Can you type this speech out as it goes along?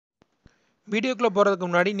வீடியோக்குள்ள போறதுக்கு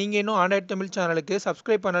முன்னாடி நீங்க இன்னும் ஆண்ட்ராய்ட் தமிழ் சேனலுக்கு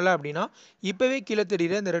சப்ஸ்கிரைப் பண்ணல அப்படின்னா இப்பவே கீழே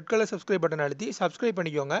தெரியுற இந்த ரெட் கலர் சப்ஸ்கிரைப் பட்டன் அழுத்தி சப்ஸ்கிரைப்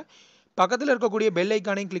பண்ணிக்கோங்க. பக்கத்துல இருக்கக்கூடிய பெல்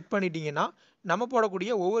ஐகானையும் கிளிக் பண்ணிட்டீங்கன்னா நம்ம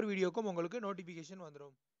போடக்கூடிய ஒவ்வொரு வீடியோக்கும் உங்களுக்கு நோட்டிஃபிகேஷன்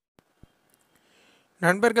வந்துடும்.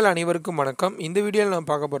 நண்பர்கள் அனைவருக்கும் வணக்கம். இந்த வீடியோவில்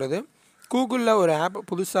நான் பார்க்க போகிறது கூகுளில் ஒரு ஆப்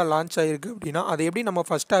புதுசாக லான்ச் ஆகிருக்கு அப்படின்னா அதை எப்படி நம்ம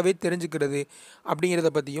ஃபஸ்ட்டாகவே தெரிஞ்சுக்கிறது அப்படிங்கிறத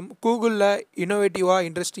பற்றியும், கூகுளில் இன்னோவேட்டிவாக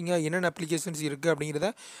இன்ட்ரெஸ்டிங்காக என்னென்ன அப்ளிகேஷன்ஸ் இருக்குது அப்படிங்கிறத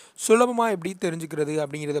சுலபமாக எப்படி தெரிஞ்சுக்கிறது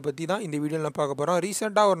அப்படிங்கிறத பற்றி தான் இந்த வீடியோவில் நான் பார்க்க போகிறோம்.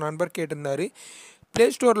 ரீசெண்டாக ஒரு நண்பர் கேட்டிருந்தார், ப்ளே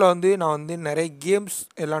ஸ்டோரில் நான் நிறைய கேம்ஸ்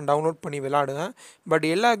எல்லாம் டவுன்லோட் பண்ணி விளாடுவேன். பட்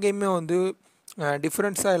எல்லா கேமுமே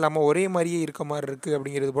டிஃப்ரென்ஸாக இல்லாமல் ஒரே மாதிரியே இருக்க மாதிரி இருக்குது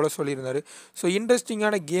அப்படிங்கிறது போல் சொல்லியிருந்தார். ஸோ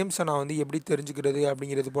இன்ட்ரெஸ்டிங்கான கேம்ஸை நான் எப்படி தெரிஞ்சுக்கிறது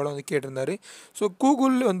அப்படிங்கிறது போல் கேட்டிருந்தார். ஸோ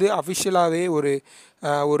கூகுள் அஃபிஷியலாகவே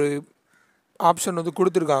ஒரு ஆப்ஷன்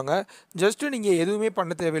கொடுத்துருக்காங்க. ஜஸ்ட்டு நீங்கள் எதுவுமே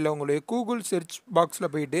பண்ண தேவையில்லை. உங்களுடைய கூகுள் சர்ச்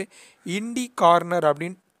பாக்ஸில் போயிட்டு இண்டி கார்னர்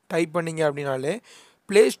அப்படின்னு டைப் பண்ணிங்க அப்படின்னாலே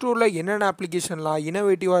ப்ளே ஸ்டோரில் என்னென்ன அப்ளிகேஷன்லாம்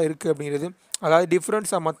இனோவேட்டிவாக இருக்குது அப்படிங்கிறது, அதாவது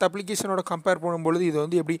டிஃப்ரென்ஸாக மற்ற அப்ளிகேஷனோட கம்பேர் பண்ணும்பொழுது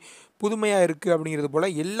இது எப்படி புதுமையாக இருக்குது அப்படிங்கிறது போல்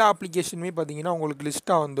எல்லா அப்ளிகேஷனுமே பார்த்திங்கன்னா உங்களுக்கு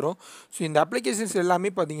லிஸ்ட்டாக வந்துடும். ஸோ இந்த அப்ளிகேஷன்ஸ்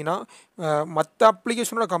எல்லாமே பார்த்திங்கன்னா மற்ற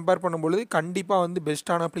அப்ளிகேஷனோட கம்பேர் பண்ணும்பொழுது கண்டிப்பாக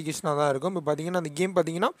பெஸ்ட்டான அப்ளிகேஷனாக தான் இருக்கும். இப்போ பார்த்திங்கன்னா அந்த கேம்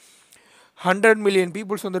பார்த்திங்கன்னா 100 மில்லியன்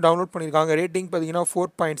பீப்புள்ஸ் டவுன்லோட் பண்ணியிருக்காங்க. ரேட்டிங் பார்த்திங்கன்னா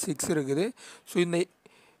 4.6 இருக்குது. ஸோ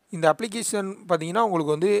இந்த அப்ளிகேஷன் பார்த்திங்கன்னா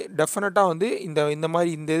உங்களுக்கு டெஃபினட்டாக இந்த மாதிரி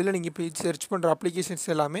இந்த இதில் நீங்கள் போய் சர்ச் பண்ணுற அப்ளிகேஷன்ஸ்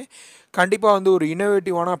எல்லாமே கண்டிப்பாக ஒரு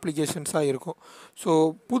இனோவேட்டிவான அப்ளிகேஷன்ஸாக இருக்கும். ஸோ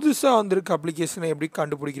புதுசாக வந்திருக்க அப்ளிகேஷனை எப்படி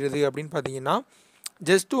கண்டுபிடிக்கிறது அப்படின்னு பார்த்தீங்கன்னா,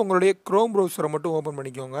 ஜஸ்ட்டு உங்களுடைய க்ரோம் ப்ரௌசரை மட்டும் ஓப்பன்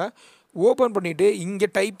பண்ணிக்கோங்க. ஓப்பன் பண்ணிவிட்டு இங்கே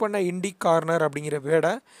டைப் பண்ண இண்டி கார்னர் அப்படிங்கிற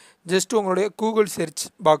வேர்டை ஜஸ்ட்டு உங்களுடைய கூகுள் சர்ச்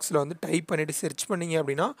பாக்ஸில் டைப் பண்ணிவிட்டு சர்ச் பண்ணிங்க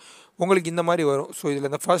அப்படின்னா உங்களுக்கு இந்த மாதிரி வரும். ஸோ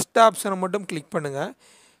இதில் இந்த ஃபஸ்ட் ஆப்ஷனை மட்டும் கிளிக் பண்ணுங்கள்.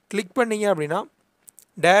 கிளிக் பண்ணிங்க அப்படின்னா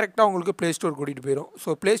டைரெக்டாக உங்களுக்கு ப்ளே ஸ்டோர் கூட்டிகிட்டு போயிடும்.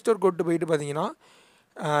 ஸோ ப்ளே ஸ்டோர் கூட்டிட்டு போயிட்டு பார்த்தீங்கன்னா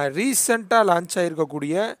ரீசெண்டாக லான்ச்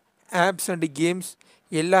ஆகிருக்கக்கூடிய ஆப்ஸ் அண்டு கேம்ஸ்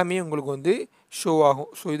எல்லாமே உங்களுக்கு ஷோ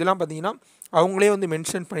ஆகும். ஸோ இதெல்லாம் பார்த்தீங்கன்னா அவங்களே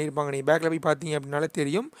மென்ஷன் பண்ணியிருப்பாங்க. நீங்கள் பேக்கில் போய் பார்த்தீங்க அப்படின்னாலே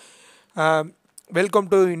தெரியும். Welcome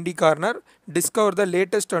to indie corner, discover the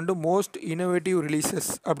latest and most innovative releases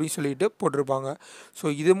அப்படின்னு சொல்லிட்டு போட்டிருப்பாங்க. ஸோ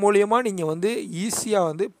இது மூலயமா நீங்கள்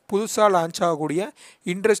ஈஸியாக புதுசாக லான்ச் ஆகக்கூடிய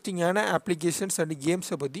இன்ட்ரெஸ்டிங்கான அப்ளிகேஷன்ஸ் அண்டு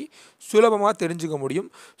கேம்ஸை பற்றி சுலபமாக தெரிஞ்சுக்க முடியும்.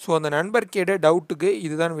 ஸோ அந்த நண்பர் கேட்ட டவுட்டுக்கு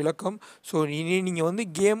இதுதான் விளக்கம். ஸோ நீங்கள்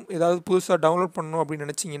கேம் ஏதாவது புதுசாக டவுன்லோட் பண்ணணும் அப்படின்னு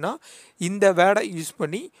நினச்சிங்கன்னா இந்த வேர்டை யூஸ்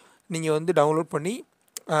பண்ணி நீங்கள் டவுன்லோட் பண்ணி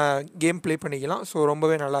கேம் ப்ளே பண்ணிக்கலாம். ஸோ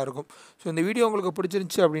ரொம்பவே நல்லாயிருக்கும். ஸோ இந்த வீடியோ உங்களுக்கு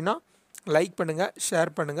பிடிச்சிருந்துச்சி அப்படின்னா லைக் பண்ணுங்கள், ஷேர்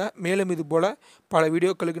பண்ணுங்கள். மேலும் இது போல் பல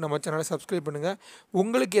வீடியோக்களுக்கு நம்ம சேனலை சப்ஸ்கிரைப் பண்ணுங்கள்.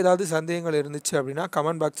 உங்களுக்கு ஏதாவது சந்தேகங்கள் இருந்துச்சு அப்படின்னா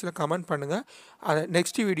கமெண்ட் பாக்ஸில் கமெண்ட் பண்ணுங்கள்.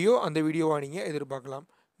 நெக்ஸ்ட் வீடியோ அந்த வீடியோவை நீங்கள் எதிர்பார்க்கலாம்.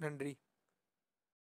 நன்றி.